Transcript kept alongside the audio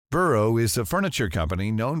Burrow is a furniture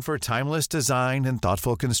company known for timeless design and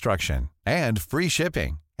thoughtful construction, and free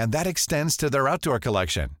shipping, and that extends to their outdoor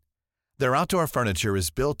collection. Their outdoor furniture is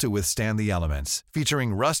built to withstand the elements,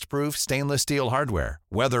 featuring rust-proof stainless steel hardware,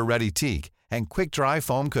 weather-ready teak, and quick-dry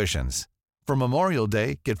foam cushions. For Memorial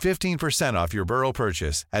Day, get 15% off your Burrow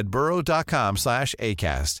purchase at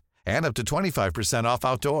burrow.com/acast, and up to 25% off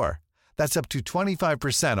outdoor. That's up to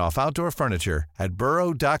 25% off outdoor furniture at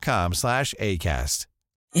burrow.com/acast.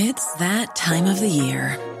 It's that time of the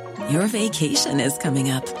year. Your vacation is coming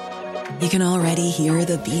up. You can already hear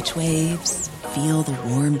the beach waves, feel the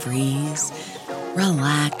warm breeze,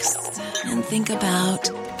 relax, and think about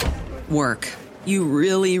work. You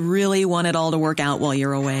really, really want it all to work out while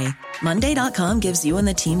you're away. Monday.com gives you and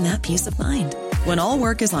the team that peace of mind. When all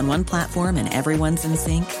work is on one platform and everyone's in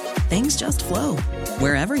sync, things just flow.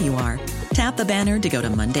 Wherever you are, tap the banner to go to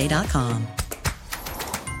Monday.com.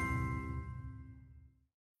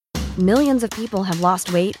 Millions of people have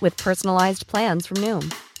lost weight with personalized plans from Noom.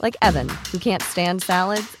 Like Evan, who can't stand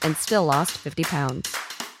salads and still lost 50 pounds.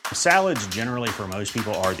 Salads generally for most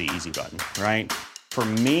people are the easy button, right? For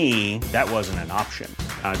me, that wasn't an option.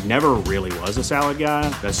 I never really was a salad guy.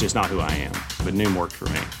 That's just not who I am. But Noom worked for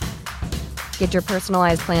me. Get your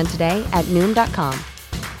personalized plan today at Noom.com.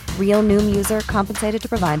 Real Noom user compensated to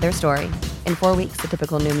provide their story. In 4 weeks, the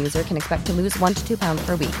typical Noom user can expect to lose 1 to 2 pounds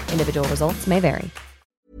per week. Individual results may vary.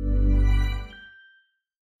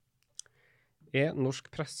 Norsk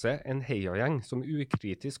presse en heiagjeng som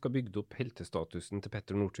ukritisk har bygd opp heltestatusen til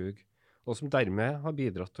Petter Northug, og som dermed har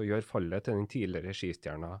bidratt til å gjøre fallet til den tidligere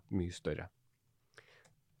skistjerna mye større.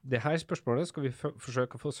 Dette spørsmålet skal vi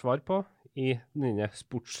forsøke å få svar på i denne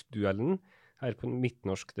sportsduellen her på en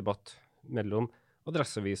midtnorsk debatt mellom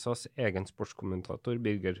Adresseavisas egen sportskommentator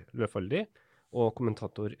Birger Løfaldi og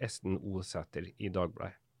kommentator Esten O. Sæter i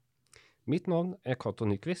Dagbladet. Mitt navn Cato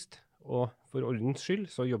Nyqvist, og for ordens skyld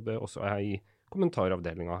så jobber også jeg i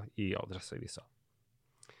kommentaravdelingen i Adresseavisa.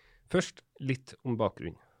 Først litt om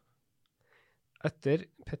bakgrunn. Etter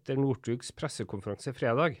Petter Northugs pressekonferanse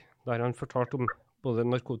fredag, der han fortalte om både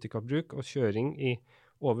narkotikabruk og kjøring i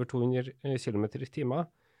over 200 km i timen,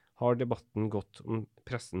 har debatten gått om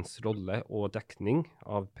pressens rolle og dekning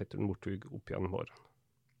av Petter Northug opp gjennom årene.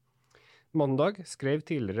 Mandag skrev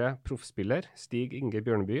tidligere proffspiller Stig Inge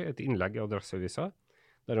Bjørneby et innlegg i Adresseavisa,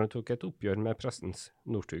 der han tok et oppgjør med pressens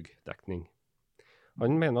Northug-dekning.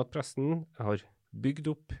 Han mener at pressen har bygd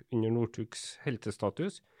opp under Northugs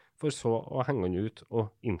heltestatus, for så å henge han ut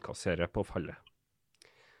og innkassere på fallet.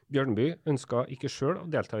 Bjørneby ønsket ikke selv å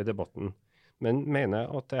delta i debatten, men mener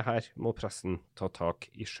at det her må pressen ta tak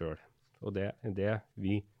i selv. Og det er det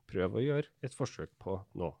vi prøver å gjøre et forsøk på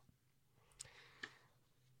nå.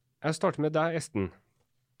 Jeg starter med deg, Esten.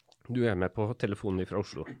 Du er med på telefonen fra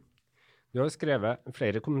Oslo. Du har skrevet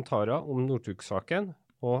flere kommentarer om Northug-saken,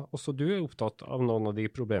 og også du er opptatt av noen av de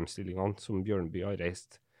problemstillingene som Bjørneby har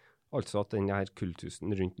reist. Altså at denne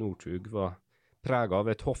kultusen rundt Northug var preget av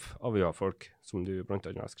et hoff av ja-folk, som du blant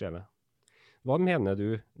annet har skrevet. Hva mener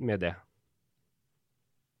du med det?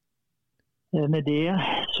 Med det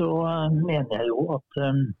så mener jeg jo at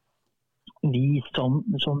vi som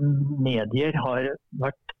medier har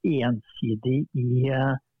vært ensidig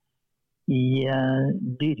i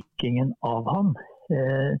dyrkingen av ham.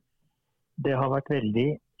 Det har vært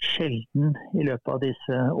veldig sjelden i løpet av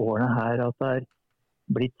disse årene her at det er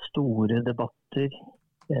blitt store debatter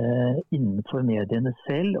innenfor mediene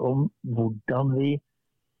selv om hvordan vi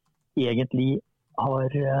egentlig har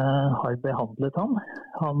behandlet ham.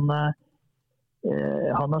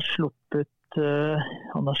 Han har sluppet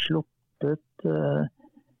et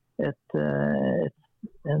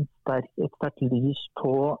sterkt lys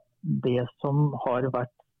på det som har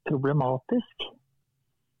vært problematisk.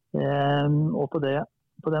 Og på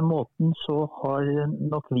den måten så har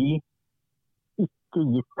nok vi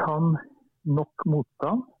ikke gitt ham nok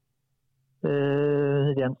motstand,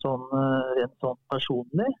 rent sånn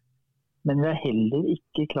personlig, men vi har heller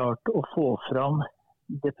ikke klart å få fram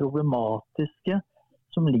det problematiske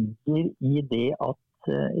som ligger i det at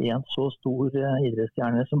en så stor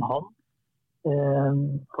idrettsstjerne som han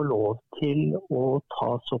får lov til å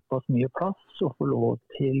ta såpass mye plass og får lov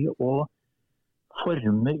til å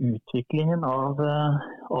forme utviklingen av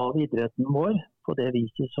idretten vår på det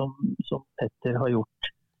viset som Petter har gjort.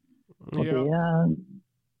 Og ja.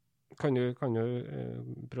 Kan du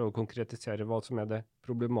prøve å konkretisere hva som er det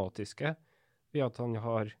problematiske ved at han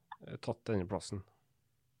har tatt denne plassen?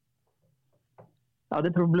 Ja,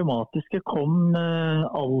 det problematiske kom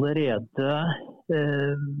allerede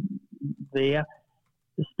ved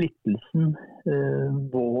splittelsen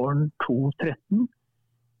våren 2013.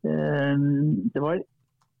 Det var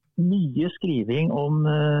mye skriving om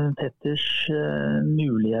Petters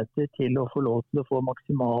muligheter til å få lov til å få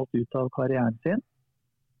maksimalt ut av karrieren sin.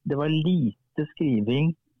 Det var lite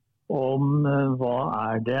skriving om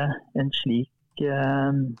hva det en slik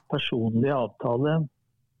personlig avtale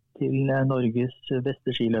til Norges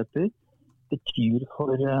beste skiløper betyr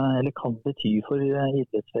eller kan bety for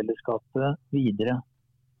idrettsfellesskapet videre.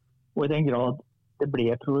 Og i den grad det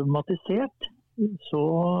ble problematisert, så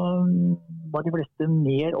var de fleste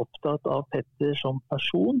mer opptatt av Petter som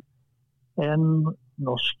person enn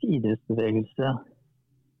norsk idrettsbevegelse.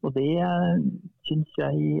 Og det synes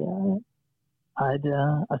jeg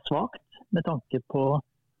svakt med tanke på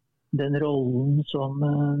den rollen som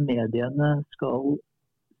mediene skal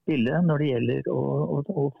spille når det gjelder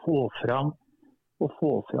å få fram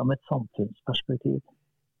et samfunnsperspektiv.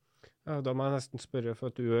 Ja, da må jeg nesten spørre, for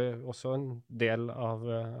at du også en del av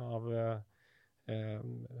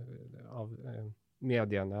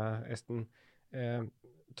mediene, Espen.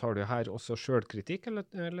 Tar du her også selvkritikk,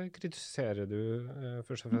 eller kritiserer du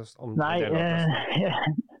først og fremst andre deler av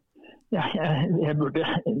pressen? Jeg burde,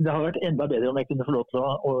 det har vært enda bedre om jeg kunne få lov til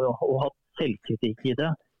å ha selvkritikk i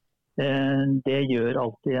det. Det gjør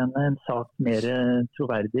alltid en sak mer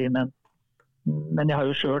troverdig, men jeg har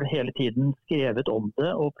jo selv hele tiden skrevet om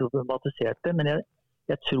det og problematisert det, men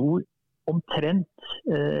jeg tror omtrent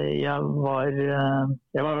jeg var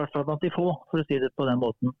i hvert fall blant de få, for å si det på den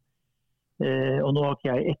måten. Og nå har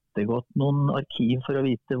ikke jeg ettergått noen arkiv for å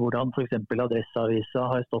vite hvordan for eksempel Adresseavisa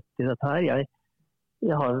har stått i dette her.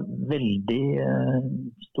 Jeg har veldig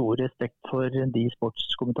stor respekt for de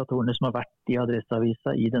sportskommentatorene som har vært i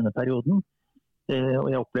Adresseavisa i denne perioden. Og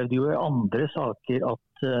jeg opplevde jo i andre saker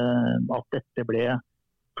at dette ble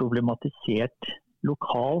problematisert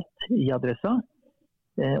lokalt i Adressa.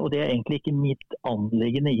 Og det egentlig ikke mitt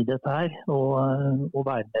anliggende i dette her, å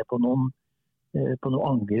være med på noe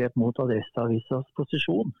angrep mot Adresseavisas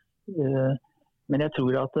posisjon. Men jeg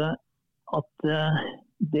tror at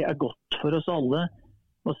det godt for oss alle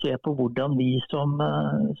å se på hvordan vi som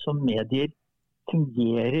medier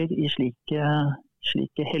fungerer i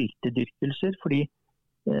slike heltedyrkelser, fordi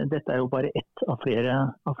dette jo bare ett av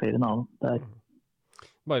flere navn der.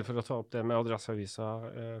 Bare for å ta opp det med Adresseavisa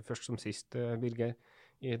først som sist, Birger.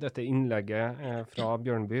 I dette innlegget fra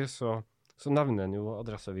Bjørnby så nevner han jo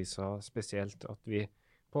Adresseavisa spesielt at vi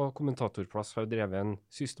på kommentatorplass har drevet en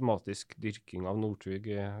systematisk dyrking av Northug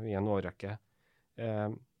i en årrekke.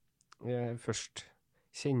 Først,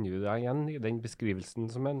 kjenner du deg igjen i den beskrivelsen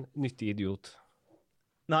som en nyttig idiot?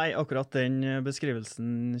 Nei, akkurat den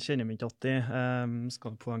beskrivelsen kjenner jeg meg ikke alltid.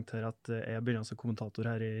 Skal poengtere at jeg begynner som kommentator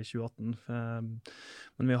her i 2018.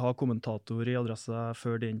 Men vi har kommentator i Adressa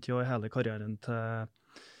før den tid og hele karrieren til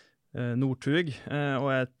Northug. Og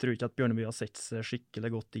jeg tror ikke at Bjørneby har sett seg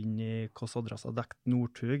skikkelig godt inn i hvordan Adressa har dekt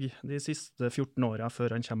Northug de siste 14 årene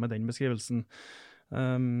før han kommer med den beskrivelsen.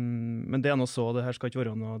 Men det noe så, det her skal ikke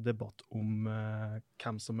være noe debatt om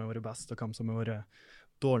hvem som har vært best og hvem som har vært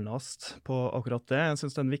dårligst på akkurat det. Jeg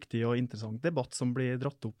synes det en viktig og interessant debatt som blir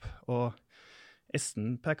dratt opp, og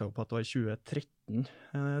Esten peker jo på at det var i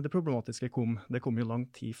 2013 det problematiske kom. Det kom jo lang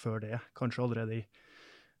tid før det, kanskje allerede i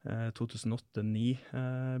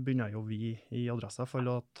 2008-2009 begynner jo vi i Adressa for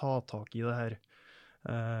å ta tak i det her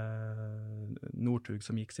Northug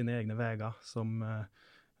som gikk sine egne veier, som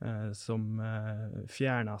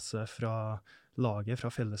fjernet seg fra laget, fra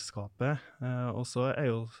fellesskapet. Og så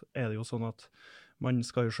det jo sånn at man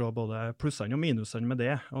skal jo se både plussene og minusene med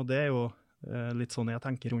det, og det jo litt sånn jeg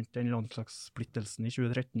tenker rundt den landslagssplittelsen i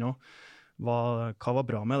 2013 også. Hva var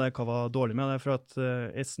bra med det, hva var dårlig med det, for at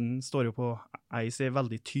Essen står jo på sier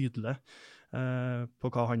veldig tydelig på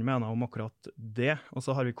hva han mener om akkurat det, og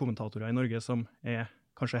så har vi kommentatorer i Norge som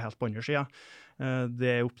kanskje helt på andre siden.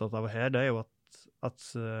 Det jeg opptatt av her, det jo at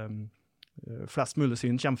flest mulig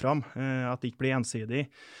syn kommer fram, at det ikke blir ensidig.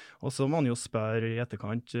 Og så må man jo spørre i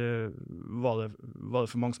etterkant, var det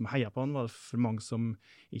for mange som heier på han? Var det for mange som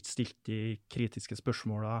ikke stilte de kritiske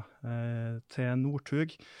spørsmålene til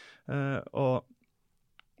Northug? Og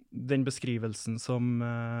den beskrivelsen som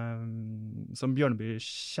Bjørneby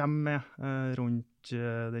kommer med rundt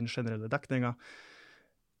den generelle dekningen,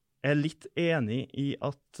 litt enig i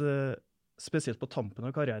at spesielt på tampen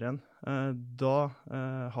av karrieren, da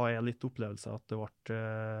har jeg litt opplevelse at det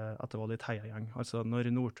var litt heiagjeng. Altså når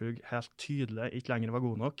Northug helt tydelig ikke lenger var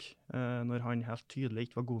god nok, når han helt tydelig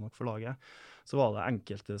ikke var god nok for laget, så var det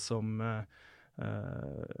enkelte som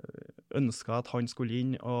ønsket at han skulle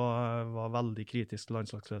inn, og var veldig kritisk til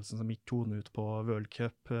landslagsledelsen som ikke tone ut på World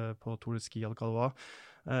Cup, på Tour de Ski eller hva det var.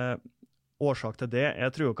 årsak til det.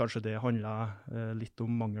 Jeg tror kanskje det handler litt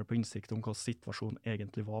om mangel på innsikt om hva situasjonen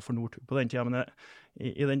egentlig var for Northug på den tiden, men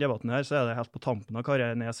i den debatten her så det helt på tampen av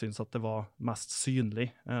karrieren jeg synes at det var mest synlig,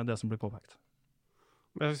 det som blir påpekt.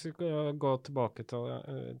 Men hvis vi skal gå tilbake til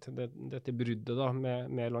dette bruddet da,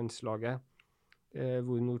 med landslaget,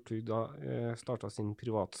 hvor Northug da startet sin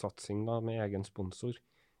privatsatsing da, med egen sponsor.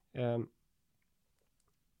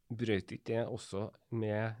 Brøt ikke det også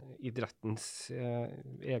med idrettens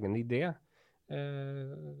egen idé,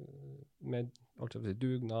 med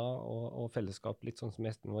dugnad og fellesskap, litt sånn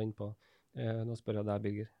som Espen var inne på. Nå spør jeg deg,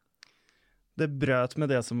 Birger. Det brøt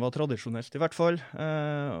med det som var tradisjonelt i hvert fall,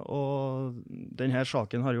 og denne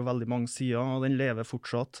saken har jo veldig mange sider, og den lever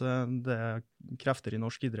fortsatt. Det krefter i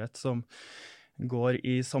norsk idrett som går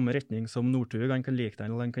i samme retning som Northug. Han kan like det,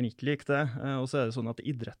 eller han kan ikke like det. Og så det sånn at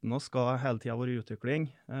idretten også skal hele tiden være i utvikling.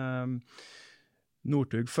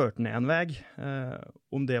 Northug førte ned en vei.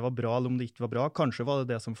 Om det var bra eller om det ikke var bra, kanskje var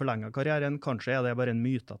det som forlenget karrieren, kanskje det bare en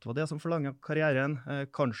myte at det var det som forlenget karrieren,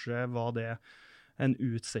 kanskje var det en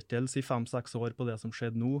utsettelse i 5-6 år på det som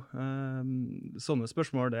skjedde nå. Sånne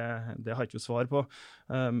spørsmål, det har jeg ikke svar på.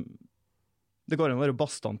 Det går an å være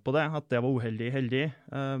bastant på det, at det var heldig.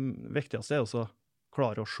 Viktigste også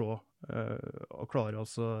klare å se og klare å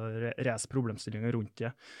reise problemstillinger rundt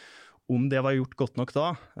det. Om det var gjort godt nok da,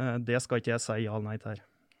 det skal ikke jeg si ja eller nei til her.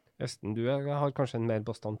 Espen, du har kanskje en mer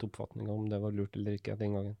bastant oppfatning om det var lurt eller ikke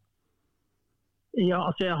den gangen? Ja,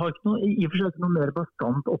 altså jeg har i og for seg ikke noe mer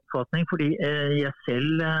bastant oppfatning, fordi jeg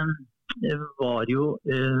selv var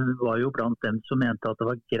jo blant dem som mente at det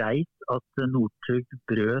var greit at Northug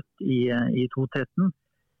brøt i 2013.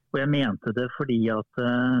 Og jeg mente det fordi at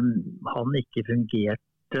han ikke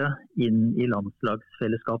fungerte inn i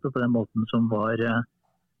landslagsfellesskapet på den måten som var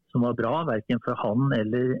bra, hverken for han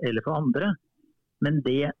eller for andre. Men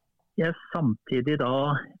det jeg samtidig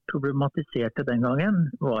da problematiserte den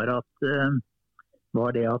gangen, var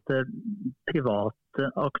det at private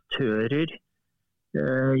aktører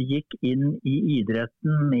gikk inn i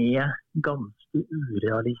idretten med ganske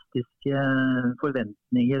urealistiske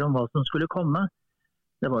forventninger om hva som skulle komme.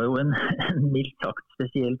 Det var jo en mildt sagt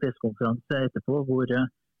spesiell pressekonferanse etterpå,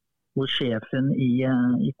 hvor sjefen i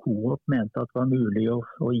Coop mente at det var mulig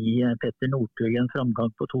å gi Petter Northug en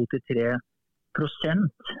framgang på 2-3%,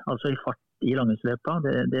 altså i fart i langrennsløpa.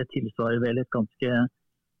 Det tilsvarer vel et ganske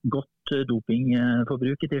godt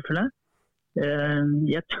dopingforbruk i tilfelle.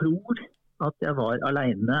 Jeg tror at jeg var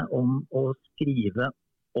alene om å skrive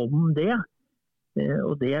om det.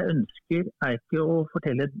 Og det jeg ønsker er ikke å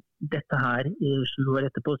fortelle dette her 7 år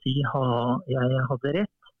etterpå og si jeg hadde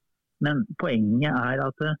rett. Men poenget er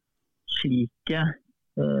at slike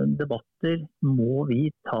debatter må vi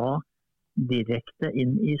ta direkte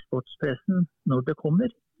inn i sportspressen når det kommer,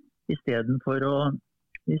 i stedet for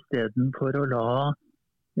å la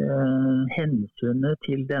hensynet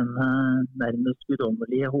til denne nærmest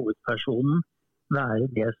guddommelige hovedpersonen være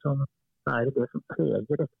det som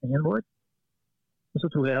preger dekningen vår. Og så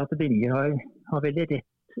tror jeg at Birger har veldig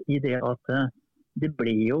rett i det at det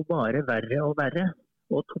ble jo bare verre og verre.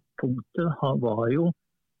 Og toppunktet var jo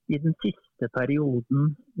i den siste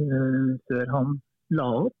perioden før han la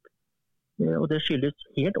opp. Og det skyldes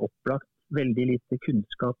helt opplagt veldig lite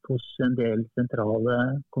kunnskap hos en del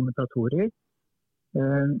sentrale kommentatorer.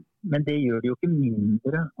 Men det gjør det jo ikke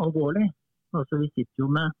mindre alvorlig. Altså vi sitter jo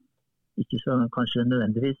med, ikke så kanskje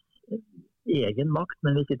nødvendigvis egen makt,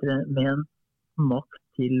 men vi sitter med en makt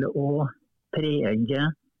til å prege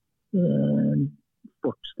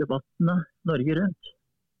sportsdebattene Norge rundt.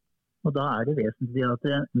 Og da er det vesentlig at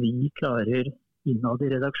vi klarer innad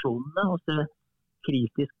i redaksjonene og se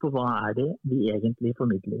kritisk på hva er det vi egentlig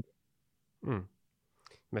formidler.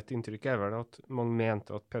 Mitt inntrykk er vel at man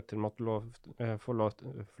mente at Petter måtte få lov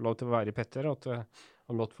til å være Petter, at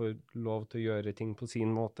han måtte få lov til å gjøre ting på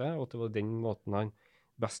sin måte, og at det var den måten han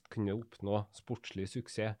best kunne oppnå sportslig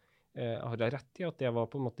suksess. Har jeg rett i at det var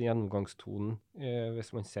på en måte gjennomgangstonen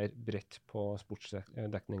hvis man ser bredt på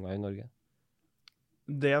sportsdekninga i Norge?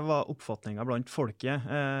 Det var oppfatningen blant folket,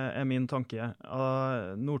 er min tanke.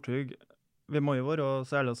 Northug, vi må jo være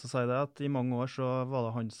så ærlig å si det, at i mange år så var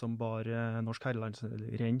det han som bar norsk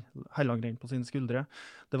herrelangrenn på sine skuldre.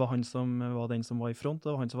 Det var han som var den som var i front,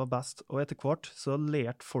 det var han som var best. Og etter hvert så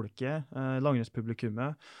lærte folket,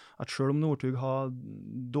 langrennspublikummet, at selv om Northug hadde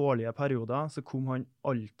dårlige perioder, så kom han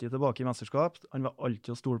alltid tilbake i mesterskap. Han var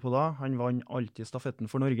alltid å stole på da. Han vant alltid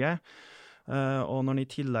stafetten for Norge. Og når han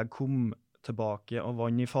i tillegg kom tilbake og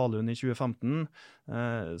vant i Falun i 2015,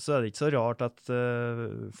 så det ikke så rart at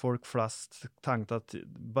folk flest tenkte at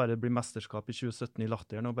bare det blir mesterskap i 2017 i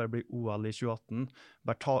Latteren og bare blir OL i 2018.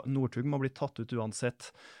 Northug må bli tatt ut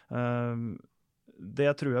uansett.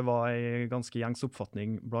 Det tror jeg var en ganske gjengs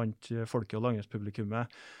oppfatning blant folket og langrennspublikummet.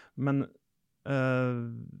 Men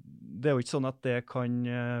det jo ikke sånn at det kan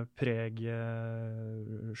prege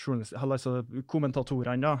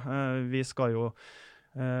kommentatorene da. Vi skal jo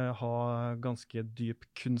ha ganske dyp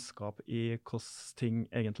kunnskap i hvordan ting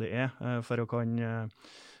egentlig for å kan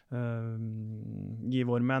gi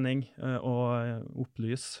vår mening og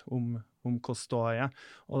opplyse om hvordan det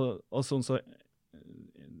og sånn så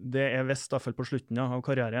det visst i hvert fall på slutten av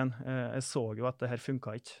karrieren. Jeg så jo at det her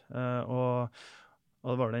funket ikke, og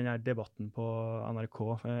det var den her debatten på NRK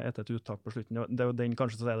etter et uttak på slutten. Det jo den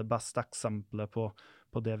kanskje så det beste eksempelet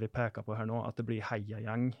på det vi peker på her nå, at det blir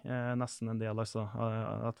heiagjeng nesten en del, altså.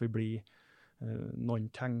 At vi blir, noen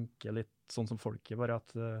tenker litt sånn som folket, bare at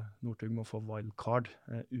Northug må få wildcard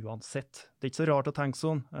uansett. Det ikke så rart å tenke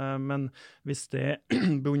sånn, men hvis det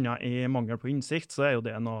bunner i mangel på innsikt, så jo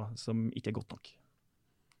det noe som ikke godt nok.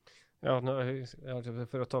 Ja,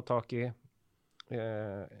 for å ta tak i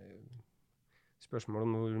spørsmål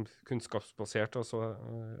om hvor kunnskapsbasert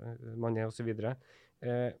man og så videre.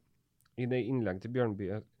 I det innlegget til Bjørnby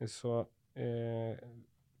så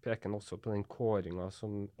peker han også på den kåringen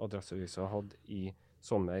som Adresseavisen hadde i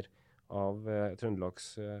sommer av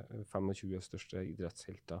Trøndelags 25 største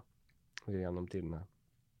idrettshelter gjennom tidene.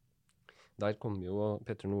 Der kom jo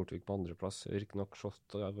Petter Northug på andreplass, riktignok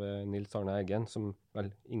slått av Nils Arne Eggen, som vel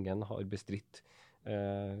ingen har bestridt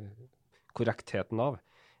korrektheten av.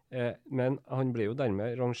 Men han ble jo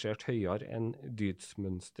dermed rangert høyere enn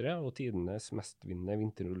dydsmønstre og tidenes mestvinnende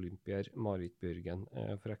vinterolympier Marit Bjørgen,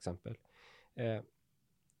 for eksempel.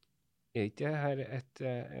 Ikke her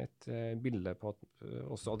et bilde på at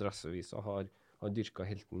også Adresseavisen har dyrket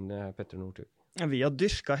helten Petter Northug? Vi har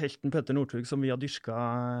dyrket helten Petter Northug som vi har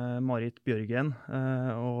dyrket Marit Bjørgen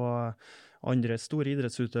og andre store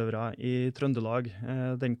idrettsutøvere i Trøndelag.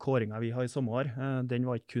 Den kåringen vi har i sommer, den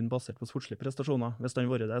var ikke kun basert på sportslige prestasjoner. Hvis den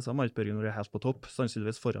var det, så har Marit Bjørgen vært helt på topp,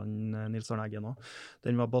 sannsynligvis foran Nils Arne Eggen også.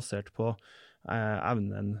 Den var basert på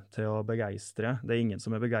evnen til å begeistre. Det ingen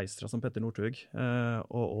som begeistret som Petter Northug,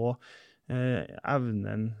 og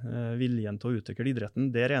evnen, viljen til å utvikle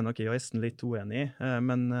idretten. Der nok jeg og Esten litt uenig,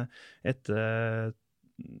 men etter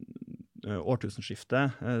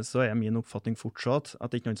årtusenskiftet så min oppfatning fortsatt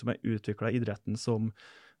at det ikke noen som har utviklet idretten som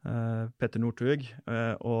Petter Northug,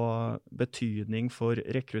 og betydning for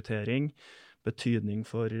rekruttering, betydning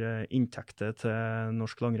for inntekter til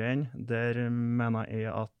norsk langrenn. Der mener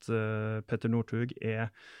jeg at Petter Northug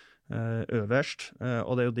øverst,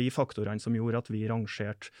 og det jo de faktorene som gjorde at vi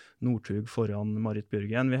rangerte Northug foran Marit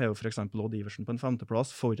Bjørgen. Vi har jo for eksempel Odd Iversen på en 5.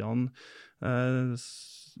 plass foran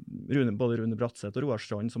både Rune Bratseth og Roar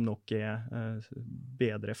Strand, som nok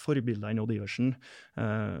bedre forbilder enn Odd Iversen.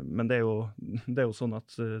 Men det jo sånn at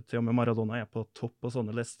til og med Maradona på topp på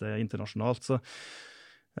sånne lister internasjonalt, så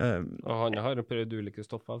og han har prøvd ulike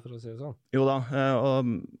stoffer, for å si det sånn. Jo da,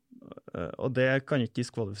 og det kan ikke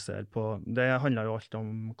diskvalifisere på. Det handler jo alt om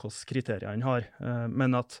hvilke kriterier han har,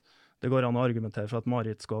 men at det går an å argumentere for at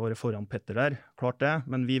Marit skal være foran Petter der, klart det,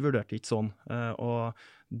 men vi vurderte ikke sånn, og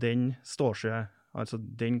den står seg, altså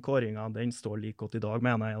den kåringen, den står like godt i dag,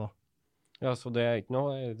 mener jeg da. Ja, så det er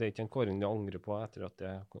ikke en kåring de angrer på etter at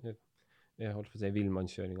jeg holdt på å si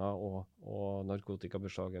villmannskjøringen og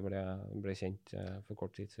narkotikabeslaget ble kjent for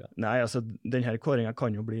kort tid siden. Nei, altså denne kåringen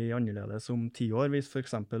kan jo bli annerledes om 10 år, hvis for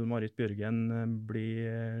eksempel Marit Bjørgen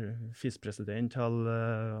blir FIS-president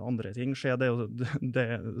eller andre ting skjer.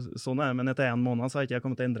 Sånn men etter 1 måned så har ikke jeg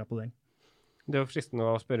kommet til å endre på den. Det jo fristende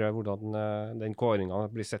å spørre hvordan den kåringen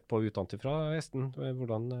blir sett på utenfra, Esten.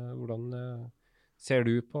 Hvordan ser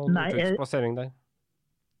du på Northugs plassering der?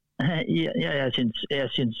 Jeg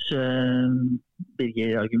syns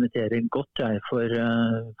Birger argumenterer godt for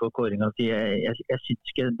kåringen. Jeg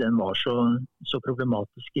syns ikke den var så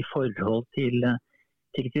problematisk i forhold til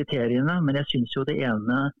kriteriene, men jeg syns jo det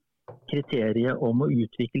ene kriteriet om å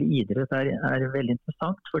utvikle idrett er veldig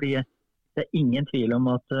interessant, fordi det er ingen tvil om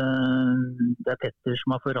at det er Petter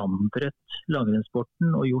som har forandret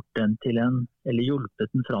langrennssporten og gjort den til eller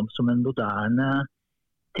hjulpet den fram som en moderne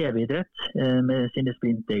TV-idrett med sine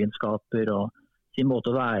sprintegenskaper og sin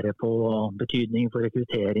måte å være på og betydning for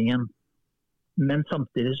rekrutteringen. Men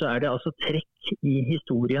samtidig så er det altså trekk i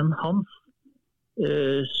historien hans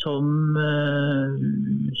som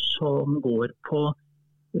går på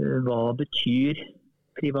hva betyr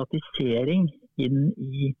privatisering inn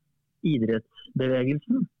i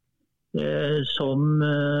idrettsbevegelsen. som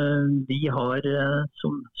vi har,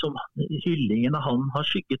 som hyllingene han har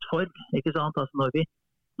skygget for, ikke sant? Altså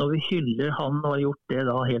når vi hyller han og har gjort det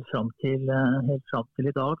da helt fram til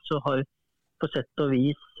i dag, så har på sett og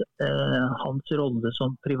vis hans rolle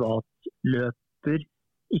som privatløper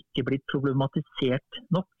ikke blitt problematisert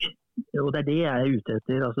nok. Og det det jeg er ute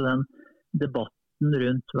etter, altså den debatten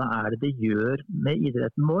rundt hva det gjør med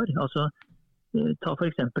idretten vår. Altså, ta for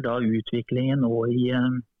eksempel da utviklingen nå i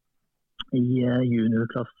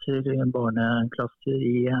juniorklasser, barneklasser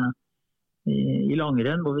i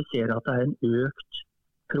langrenn, hvor vi ser at det en økt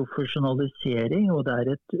profesjonalisering, og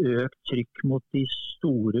det et økt trykk mot de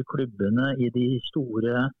store klubbene i de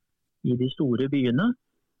store byene.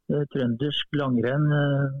 Trøndersk langrenn,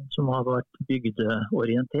 som har vært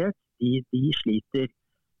bygdeorientert, de sliter.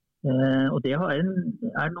 Og det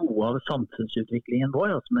noe av samfunnsutviklingen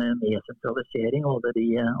vår, altså med sentralisering og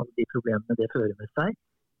alle de problemene det fører med seg.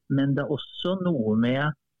 Men det også noe med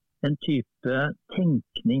en type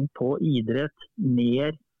tenkning på idrett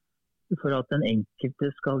mer for at den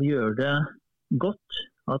enkelte skal gjøre det godt.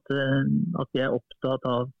 At vi opptatt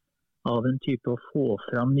av en type å få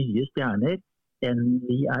fram nye stjerner, enn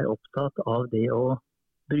vi opptatt av det å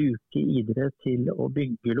bruke idrett til å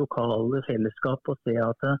bygge lokale fellesskap og se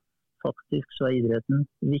at faktisk så idretten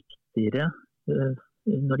viktigere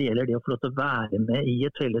når det gjelder det å få lov til å være med i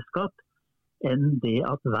et fellesskap, enn det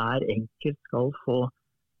at hver enkelt skal få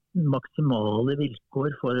maksimale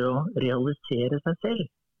vilkår for å realisere seg selv.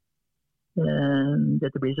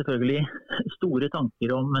 Dette blir selvfølgelig store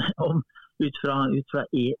tanker om ut fra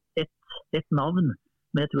et navn,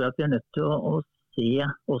 men jeg tror at vi nødt til å se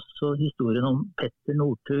også historien om Petter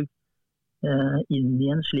Northug inn i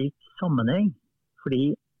en slik sammenheng,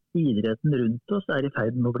 fordi idretten rundt oss i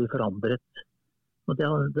ferd med å bli forandret. Og det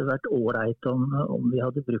hadde vært ålreit om vi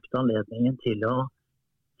hadde brukt anledningen til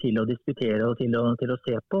å diskutere og til å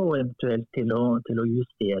se på, og eventuelt til å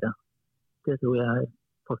justere. Det tror jeg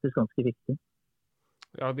faktisk ganske viktig.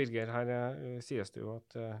 Ja, Birger, her sies det jo at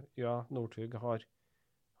Northug har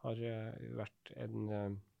vært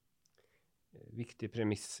en viktig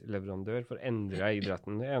premissleverandør for å endre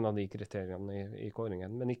idretten. Det en av de kriteriene i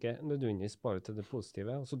kåringen, men ikke nødvendigvis bare til det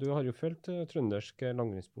positive. Altså, du har jo følt trøndersk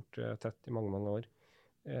langrennssport tett i mange, mange år.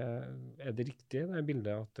 Det riktig, det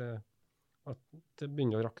bildet at det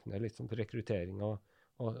begynner å rakne litt sånn på rekruttering, og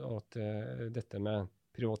at dette med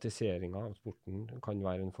privatiseringen av sporten kan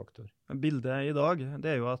være en faktor? Bildet i dag,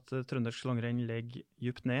 det jo at trøndersk langrenn ligger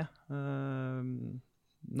dypt ned,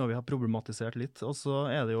 når vi har problematisert litt, og så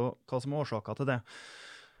det jo hva som årsaker til det.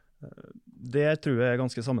 Det tror jeg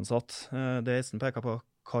ganske sammensatt. Det Esten peker på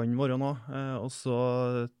kan være noe, og så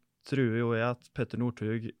tror jo jeg at Petter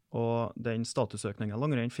Northug og den statusøkningen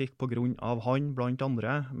langrenn fikk på grunn av han, blant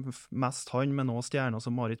andre, mest han, men også stjerner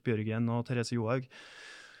som Marit Bjørgen og Therese Johaug,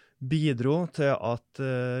 bidro til at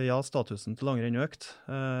statusen til langrenn økte,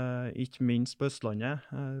 ikke minst på Østlandet.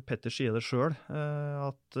 Petter sier det selv,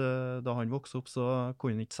 at da han vokste opp så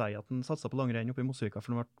kunne han ikke si at han satset på langrenn oppe i Mosvika,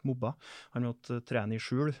 for han ble mobba. Han måtte trene i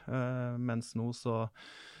skjul, mens nå så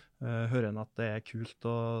hører han at det kult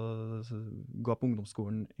å gå på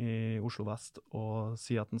ungdomsskolen i Oslo Vest og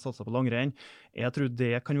si at han satser på langrenn. Jeg tror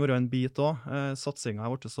det kan være en bit også. Satsingen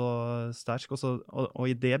har vært så sterk, og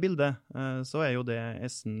i det bildet så jo det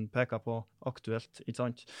Esten peker på aktuelt, ikke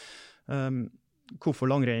sant? Hvorfor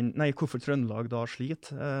Trøndelag da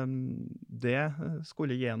sliter, det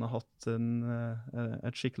skulle gjerne hatt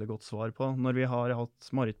et skikkelig godt svar på. Når vi har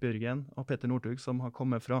hatt Marit Bjørgen og Petter Northug, som har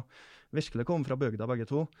virkelig kommet fra bygda begge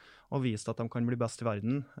to, og vist at de kan bli best i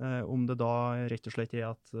verden, om det da rett og slett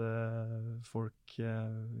at folk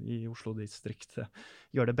i Oslo-distriktet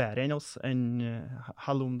gjør det bedre enn oss,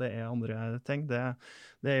 eller om det andre ting,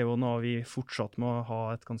 det jo noe vi fortsatt må ha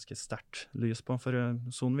et ganske sterkt lys på, for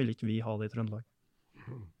sånn vil ikke vi ha det i Trøndelag.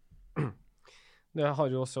 Det har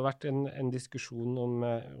jo også vært en diskusjon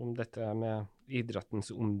om dette med idrettens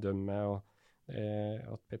omdømme, og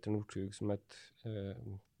at Petter Northug som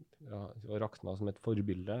rakna som et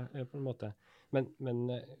forbilde på en måte. Men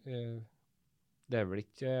det vel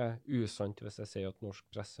ikke usant hvis jeg sier at norsk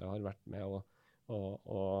presse har vært med å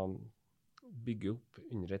bygge opp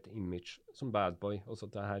under et image som bad boy. Også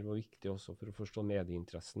at det her var viktig også for å forstå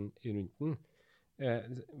medieinteressen rundt den.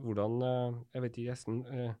 Hvordan, jeg vet ikke, Esten,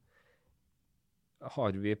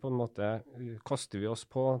 har vi på en måte, kaster vi oss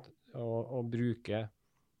på å bruke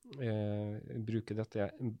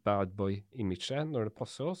dette bad boy-imaget når det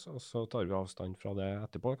passer oss, og så tar vi avstand fra det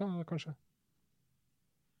etterpå, kanskje?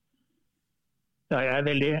 Ja, jeg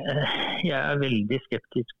veldig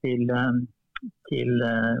skeptisk til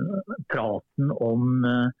praten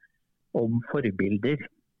om forbilder.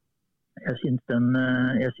 Jeg synes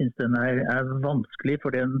den er vanskelig,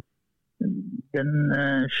 for den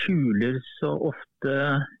skjuler så ofte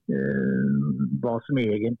hva som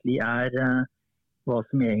egentlig er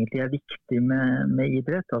viktig med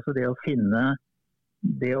idrett. Altså det å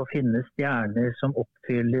finne stjerner som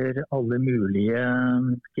oppfyller alle mulige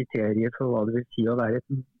kriterier for hva det vil si å være et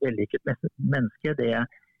vellykket menneske,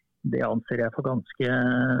 det anser jeg for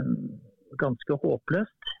ganske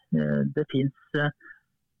håpløst. Det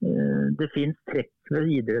finnes trekk ved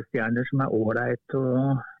idrettsstjerner som er ålreit å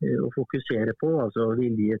fokusere på, altså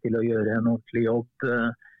vilje til å gjøre en ordentlig jobb,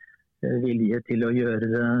 vilje til å gjøre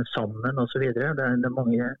det sammen og så videre. Det er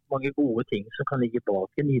mange gode ting som kan ligge bak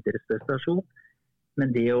en idrettsprestasjon, men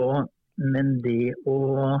det å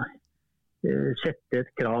sette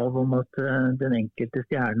et krav om at den enkelte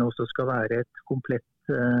stjerne også skal være et komplett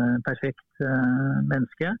perfekt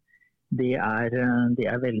menneske, det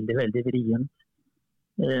er veldig, veldig vrient.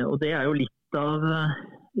 Og det er jo litt av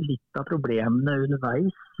problemene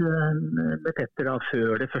underveis med Petter da,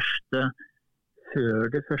 før det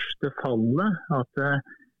første fallet, at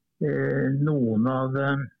noen av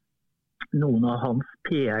hans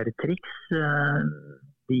PR-triks,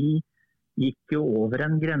 de gikk jo over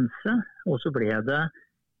en grense, og så ble det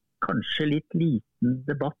kanskje litt liten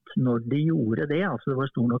debatt når de gjorde det. Altså det var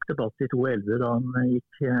stor nok debatt i 2011 da han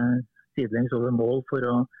gikk sidelengs over mål for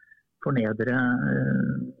å fornedre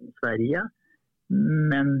Sverige.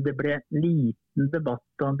 Men det ble liten debatt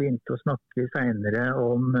da han begynte å snakke senere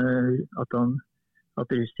om at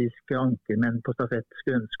russiske ankermenn på stafett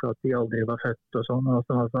skulle ønske at de aldri var født og sånn.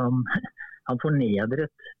 Altså, han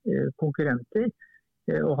fornedret konkurrenter,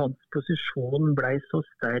 og hans posisjon ble så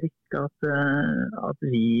sterk at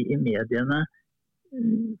vi i mediene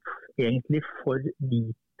egentlig for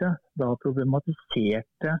lite da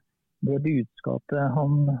problematiserte det budskapet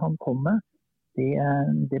han kom med.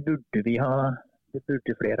 Det burde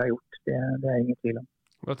flere ha gjort, det er ingen tvil om.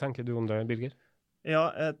 Hva tenker du om det, Birger? Ja,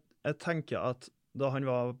 jeg tenker at da han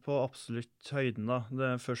var på absolutt høyden da,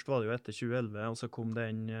 først var det jo etter 2011, og så kom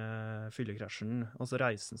den fyllekrasjen, og så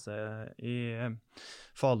reiste han seg i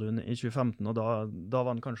Falun i 2015, og da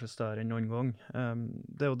var han kanskje større enn noen gang.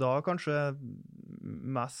 Det er jo da kanskje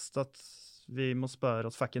mest at vi må spørre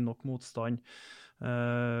oss, fikk han nok motstand?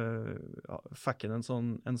 Fikk han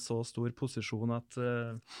en så stor posisjon at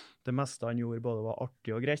det meste han gjorde både var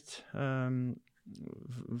artig og greit?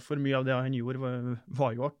 For mye av det han gjorde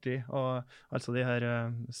var jo artig, og altså de her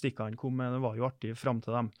stikkene han kom med, det var jo artig frem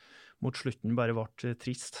til dem mot slutten bare ble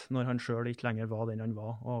trist, når han selv ikke lenger var den han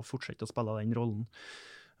var, og fortsatte å spille den rollen.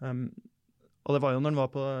 Og det var jo når han var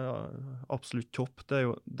på absolutt topp, det er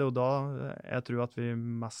jo da jeg tror at vi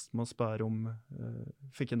mest må spørre om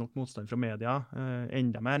fikk han nok motstand fra media,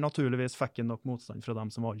 enda mer naturligvis fikk han nok motstand fra dem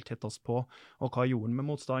som var alt tettest på, og hva gjorde han med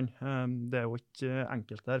motstand? Det er jo ikke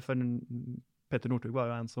enkelt der, for Petter Northug var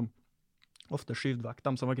jo en som ofte skyvde vekk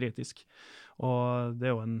dem som var kritisk, og det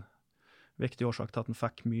er jo en viktig årsak til at han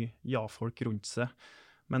fikk mye ja-folk rundt seg.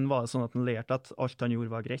 Men var det sånn at han lærte at alt han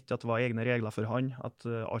gjorde var greit, at det var egne regler for han, at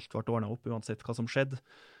alt ble ordnet opp uansett hva som skjedde?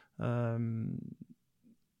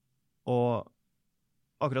 Og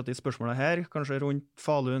akkurat de spørsmålene her, kanskje rundt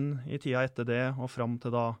Falun i tida etter det, og frem til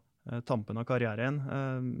da tampen av karrieren,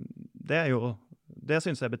 det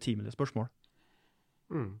synes jeg er betimelige spørsmål.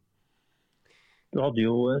 Mm. Du hadde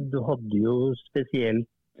jo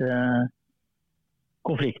spesielt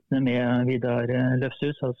konfliktene med Vidar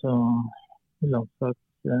Løfshus, altså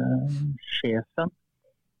landslagssjefen.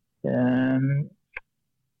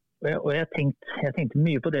 Og jeg tenkte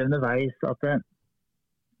mye på det underveis, at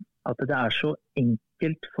det er så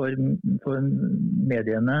enkelt for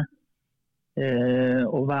mediene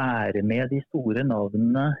å være med de store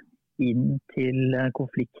navnene inn til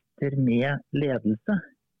konflikter med ledelse.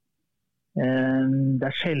 Det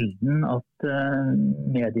er sjelden at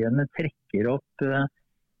mediene trekker opp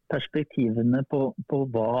perspektivene på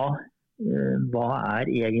hva er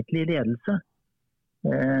egentlig ledelse.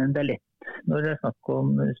 Det er lett når det er snakk om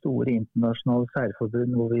store internasjonale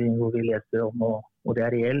særforbund hvor vi leser om, og det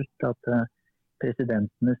er reelt at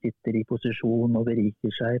presidentene sitter i posisjon og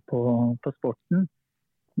beriker seg på sporten.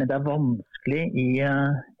 Men det er vanskelig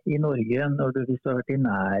i Norge hvis du har vært i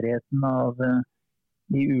nærheten av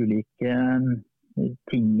de ulike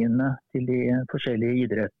tingene til de forskjellige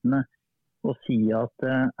idrettene, og si at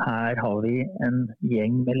her har vi en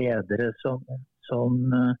gjeng med ledere som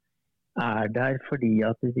er der fordi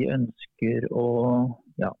at de ønsker å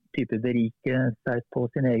type berike seg på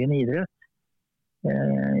sin egen idrett.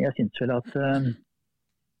 Jeg synes vel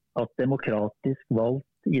at demokratisk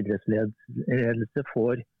valgt idrettsledelse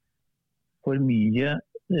får mye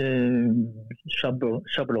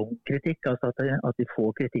sjablongkritikk, altså at de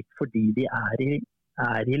får kritikk fordi de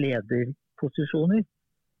er i lederposisjoner.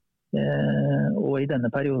 Og i denne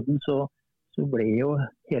perioden så ble jo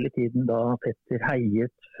hele tiden da Petter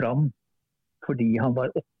heiet fram fordi han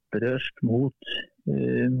var opprørsk mot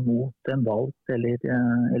en valgt eller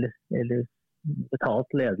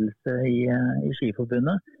betalt ledelse i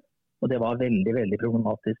Skiforbundet. Og det var veldig, veldig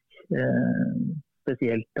problematisk.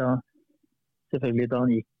 Spesielt selvfølgelig da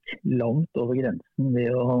han gikk langt over grensen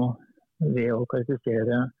ved å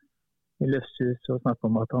karakterisere Løfshus og snakke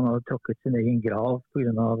om at han hadde tråkket sin egen grav på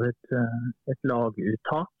grunn av et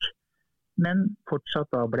laguttak. Men fortsatt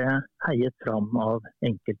da ble heiet fram av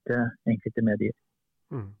enkelte medier.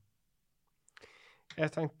 Jeg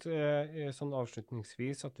tenkte sånn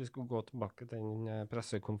avslutningsvis at vi skulle gå tilbake til den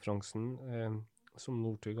pressekonferansen som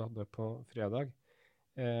Northug hadde på fredag.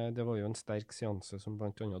 Det var jo en sterk seanse som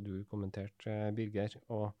blant annet du kommenterte, Birger,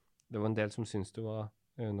 og det var en del som syntes du var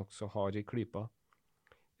nok så hard i klypa.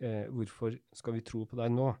 Hvorfor skal vi tro på deg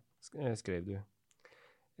nå, skrev du.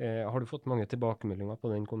 Har du fått mange tilbakemeldinger på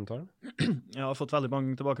den kommentaren? Jeg har fått veldig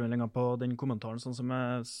mange tilbakemeldinger på den kommentaren, sånn som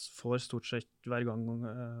jeg får stort sett hver gang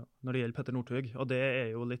når det gjelder Petter Northug. Og det er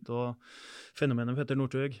jo litt av fenomenet Petter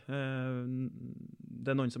Northug. Det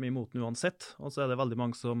er noen som er imot den uansett, og så er det veldig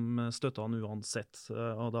mange som støtter han uansett,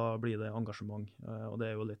 og da blir det engasjement. Og det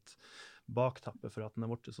er jo litt bakteppet for at den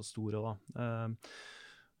er blitt så stor.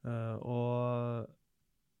 Og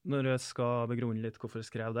når jeg skal begrunne litt hvorfor jeg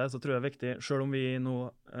skrev det, så tror jeg det er viktig, selv om vi nå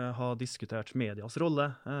har diskutert medias rolle,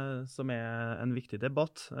 som er en viktig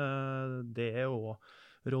debatt, det er jo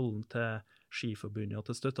rollen til Skiforbundet og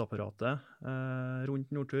til støtteapparatet rundt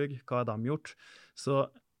Northug. Hva har de gjort? Så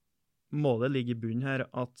må det ligge i bunnen her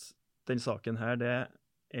at den saken her, det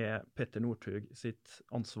er Petter Northug sitt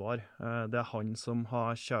ansvar. Det er han som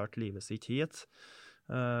har kjørt livet sitt hit.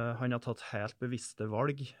 Han har tatt helt bevisste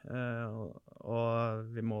valg, og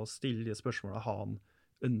vi må stille de spørsmålene. Har han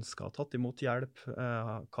ønsket å tatt imot hjelp?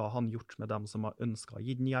 Hva har han gjort med dem som har ønsket å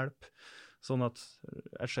gi den hjelp? Sånn at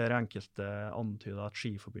jeg ser enkelte antyder at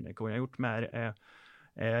Skiforbundet kunne ha gjort mer.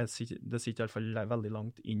 Det sitter i hvert fall veldig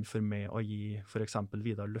langt inn for meg å gi for eksempel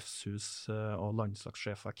Vidar Løfshus og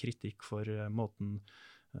landslagssjefer kritikk for måten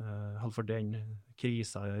for den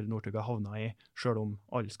krisa Northug har havnet i, selv om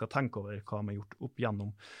alle skal tenke over hva de har gjort opp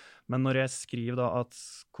gjennom. Men når jeg skriver da at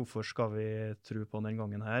hvorfor skal vi tro på den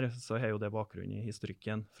gangen her, så har jo det bakgrunn i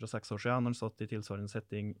historikken fra 6 år siden. Han satt i tilsvarende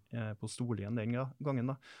setting på Storlien den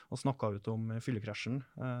gangen da, og snakket ut om fyllekrasjen.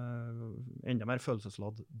 Enda mer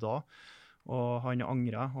følelsesladd da. Og han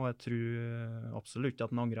angret, og jeg tror absolutt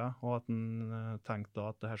at han angret, og at han tenkte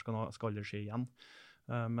at det her skal aldri skje igjen.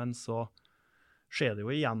 Men så skjer det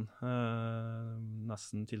jo igjen,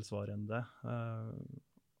 nesten tilsvarende.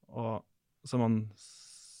 Og så man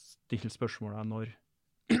stiller spørsmålet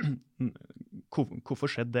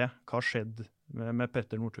hvorfor skjedde det? Hva skjedde med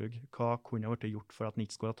Petter Northug? Hva kunne ha vært gjort for at han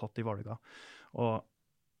ikke skulle ha tatt de valgene? Og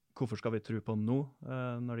hvorfor skal vi tro på nå,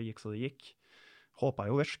 når det gikk så det gikk? Håper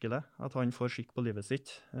jeg jo virkelig at han får skikk på livet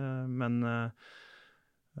sitt, men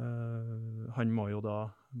han må jo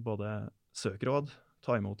da både søke råd,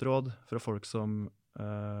 ta imot råd fra folk som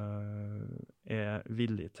er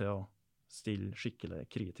villige til å stille skikkelig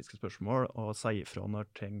kritiske spørsmål og si ifra når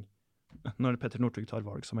Petter Northug tar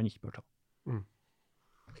valg som han ikke bør ta.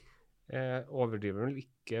 Jeg overdriver vel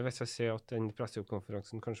ikke hvis jeg sier at den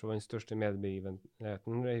pressekonferansen kanskje var den største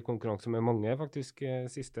medbegivenheten i konkurranse med mange faktisk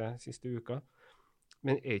siste uka.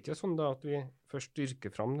 Men er det ikke sånn da at vi først styrker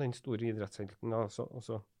fram den store idrettshelten og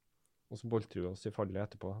så boltrer vi oss i fallet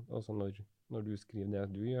etterpå? Altså når du skriver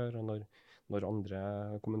det du gjør, og når andre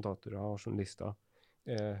kommentatorer og journalister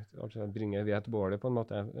altså bringer ved til bålet på en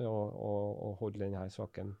måte og holder denne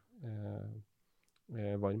saken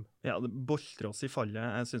varm. Ja, det boltrer oss i fallet.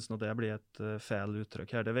 Jeg synes nå det blir et feil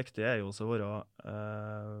uttrykk her. Det viktige er jo også å være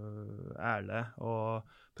ærlig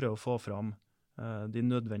og prøve å få fram de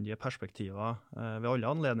nødvendige perspektiver ved alle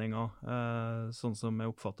anledninger, sånn som jeg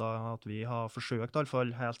oppfattet at vi har forsøkt i alle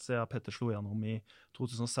fall helt siden Petter slo gjennom i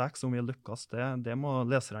 2006. Om vi lykkes, det må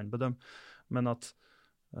leserne bedømme. Men at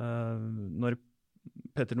når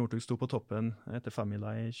Petter Northug sto på toppen etter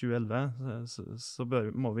femmila i 2011, så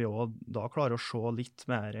må vi også da klare å se litt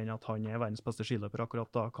mer enn at han er verdens beste skiløper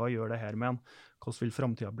akkurat da. Hva gjør det her med han? Hvordan vil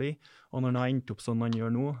fremtiden bli? Og når han har endt opp sånn han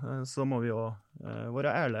gjør nå, så må vi også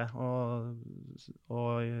være ærlige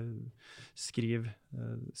og skrive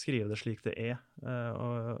det slik det er.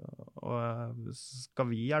 Og skal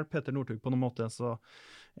vi hjelpe Petter Northug på noen måte, så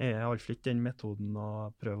er iallfall ikke den metoden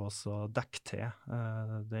å prøve å dekke til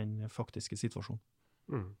den faktiske situasjonen.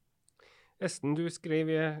 Esten, du skrev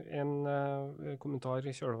i en kommentar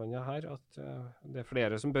i kjølvannet her at det er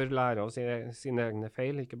flere som bør lære av sine egne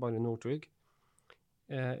feil, ikke bare Northug.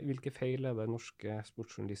 Hvilke feil er det norske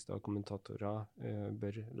sportsjournalister og kommentatorer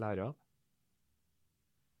bør lære av?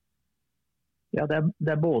 Ja, det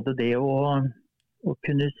er både det å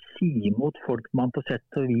kunne si mot folk man på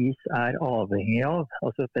sett og vis er avhengig av.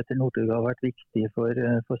 Altså Petter Northug har vært viktig for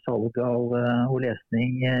salg og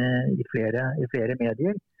lesning i flere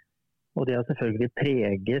medier. Og det har selvfølgelig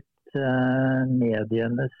preget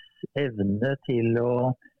medienes evne til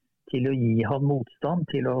å gi han motstand,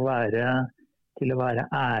 til å være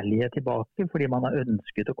ærlige tilbake, fordi man har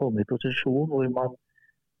ønsket å komme i posisjon hvor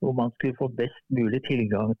man skulle få best mulig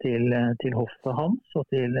tilgang til hoffet hans og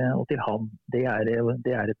til ham. Det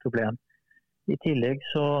er et problem. I tillegg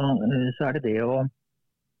så er det å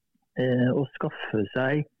skaffe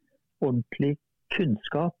seg ordentlig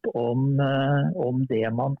kunnskap om det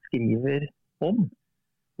man skriver om,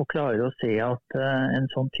 og klare å se at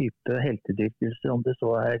en sånn type heltedyrkelse, om det så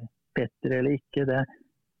er Petter eller ikke,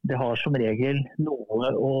 det har som regel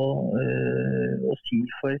noe å si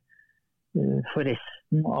for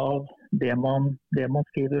resten av det man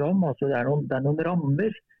skriver om. Altså det er noen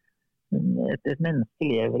rammer. Et menneske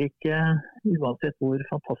lever ikke, uansett hvor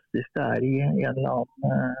fantastisk det er i en eller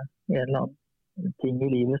annen ting i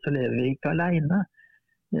livet, så lever vi ikke alene.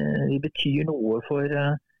 Vi betyr noe for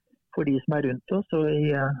de som er rundt oss, og er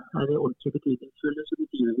det ordentlig betydningsfulle, så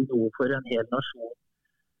betyr vi noe for en hel nasjon.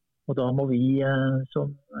 Og da må vi som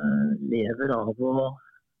lever av å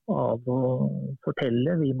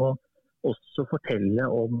fortelle, vi må også fortelle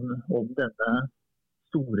om denne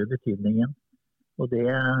store betydningen. Og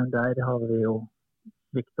der har vi jo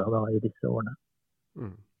sviktet da i disse årene.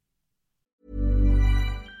 Mm.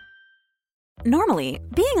 Normally,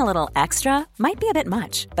 being a little extra might be a bit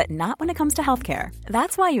much, but not when it comes to healthcare.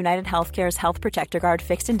 That's why United Healthcare's Health Protector Guard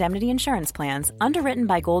fixed indemnity insurance plans, underwritten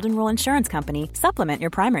by Golden Rule Insurance Company, supplement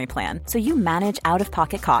your primary plan so you manage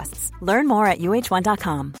out-of-pocket costs. Learn more at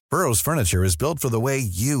uh1.com. Burrow's furniture is built for the way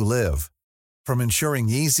you live. From ensuring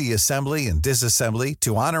easy assembly and disassembly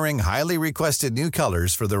to honoring highly requested new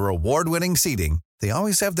colors for their award-winning seating, they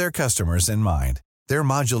always have their customers in mind. Their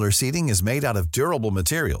modular seating is made out of durable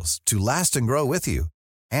materials to last and grow with you.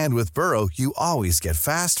 And with Burrow, you always get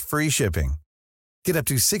fast, free shipping. Get up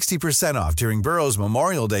to 60% off during Burrow's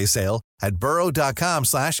Memorial Day sale at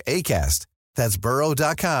burrow.com/ACAST. That's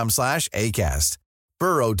burrow.com/ACAST.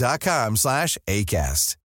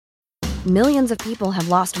 burrow.com/ACAST. Millions of people have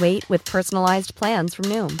lost weight with personalized plans from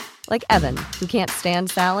Noom. Like Evan, who can't stand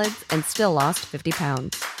salads and still lost 50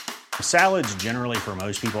 pounds. Salads generally for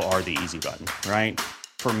most people are the easy button, right?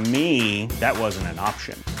 For me, that wasn't an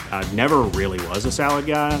option. I never really was a salad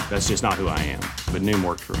guy. That's just not who I am. But Noom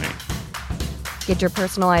worked for me. Get your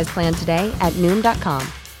personalized plan today at Noom.com.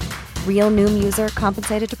 Real Noom user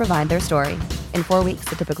compensated to provide their story. In 4 weeks,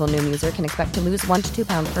 the typical Noom user can expect to lose 1 to 2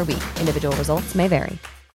 pounds per week. Individual results may vary.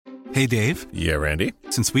 Hey, Dave. Yeah, Randy.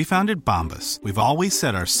 Since we founded Bombas, we've always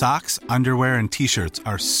said our socks, underwear, and T-shirts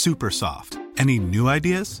are super soft. Any new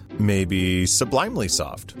ideas? Maybe sublimely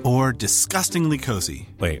soft. Or disgustingly cozy.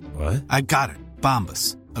 Wait, what? I got it.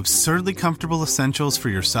 Bombas. Absurdly comfortable essentials for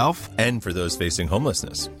yourself and for those facing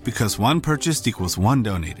homelessness. Because one purchased equals one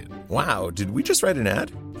donated. Wow, did we just write an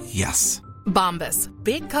ad? Yes. Bombas.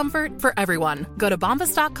 Big comfort for everyone. Go to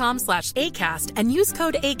bombas.com/ACAST and use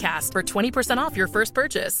code ACAST for 20% off your first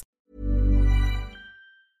purchase.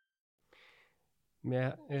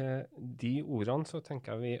 Med de ordene så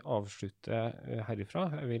tenker jeg vi avslutter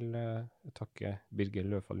herifra. Jeg vil takke Birger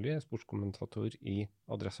Løfaldli, sportskommentator i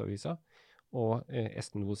Adresseavisa, og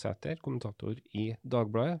Esten Vosæter, kommentator i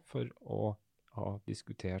Dagbladet, for å ha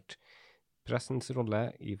diskutert pressens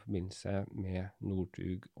rolle i forbindelse med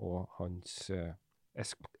Northug og hans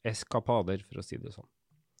eskapader, for å si det sånn.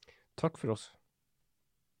 Takk for oss.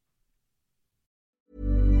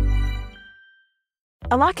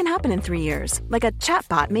 A lot can happen in 3 years, like a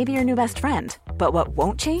chatbot may be your new best friend. But what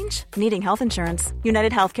won't change? Needing health insurance.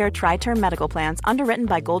 United Healthcare Tri-Term Medical Plans, underwritten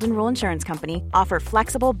by Golden Rule Insurance Company, offer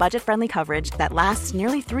flexible, budget-friendly coverage that lasts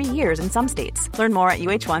nearly 3 years in some states. Learn more at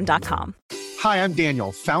uh1.com. Hi, I'm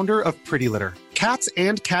Daniel, founder of Pretty Litter. Cats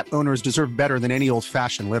and cat owners deserve better than any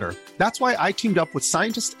old-fashioned litter. That's why I teamed up with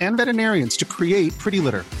scientists and veterinarians to create Pretty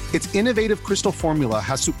Litter. Its innovative crystal formula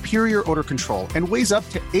has superior odor control and weighs up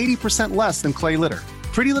to 80% less than clay litter.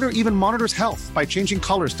 Pretty Litter even monitors health by changing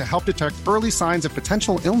colors to help detect early signs of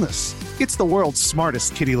potential illness. It's the world's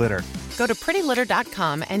smartest kitty litter. Go to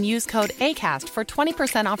prettylitter.com and use code ACAST for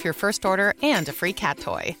 20% off your first order and a free cat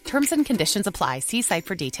toy. Terms and conditions apply. See site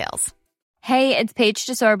for details. Hey, it's Paige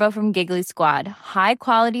DeSorbo from Giggly Squad. High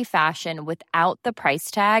quality fashion without the price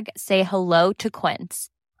tag. Say hello to Quince.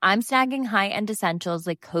 I'm snagging high-end essentials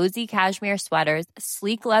like cozy cashmere sweaters,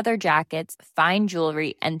 sleek leather jackets, fine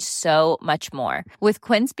jewelry, and so much more. With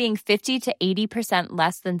Quince being 50 to 80%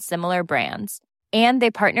 less than similar brands. And they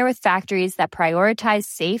partner with factories that prioritize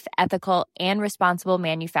safe, ethical, and responsible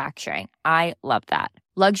manufacturing. I love that.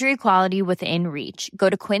 Luxury quality within reach. Go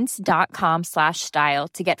to quince.com/style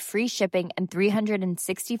to get free shipping and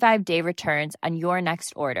 365-day returns on your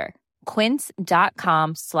next order.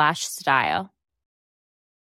 Quince.com/style.